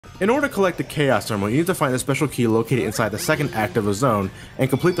In order to collect the Chaos Emerald, you need to find a special key located inside the second act of a zone and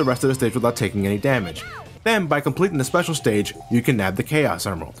complete the rest of the stage without taking any damage. Then, by completing the special stage, you can nab the Chaos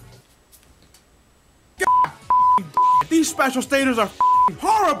Emerald. God, these special stages are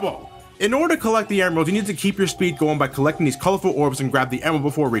horrible! In order to collect the emerald, you need to keep your speed going by collecting these colorful orbs and grab the emerald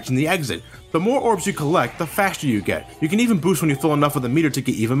before reaching the exit. The more orbs you collect, the faster you get. You can even boost when you fill enough of the meter to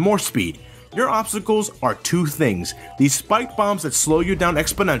get even more speed. Your obstacles are two things: these spike bombs that slow you down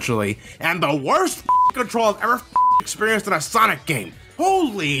exponentially, and the worst control I've ever experienced in a Sonic game.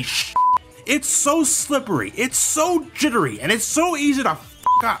 Holy shit! It's so slippery, it's so jittery, and it's so easy to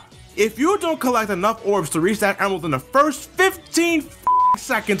up. If you don't collect enough orbs to reach that emerald in the first 15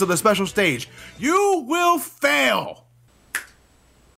 seconds of the special stage, you will fail!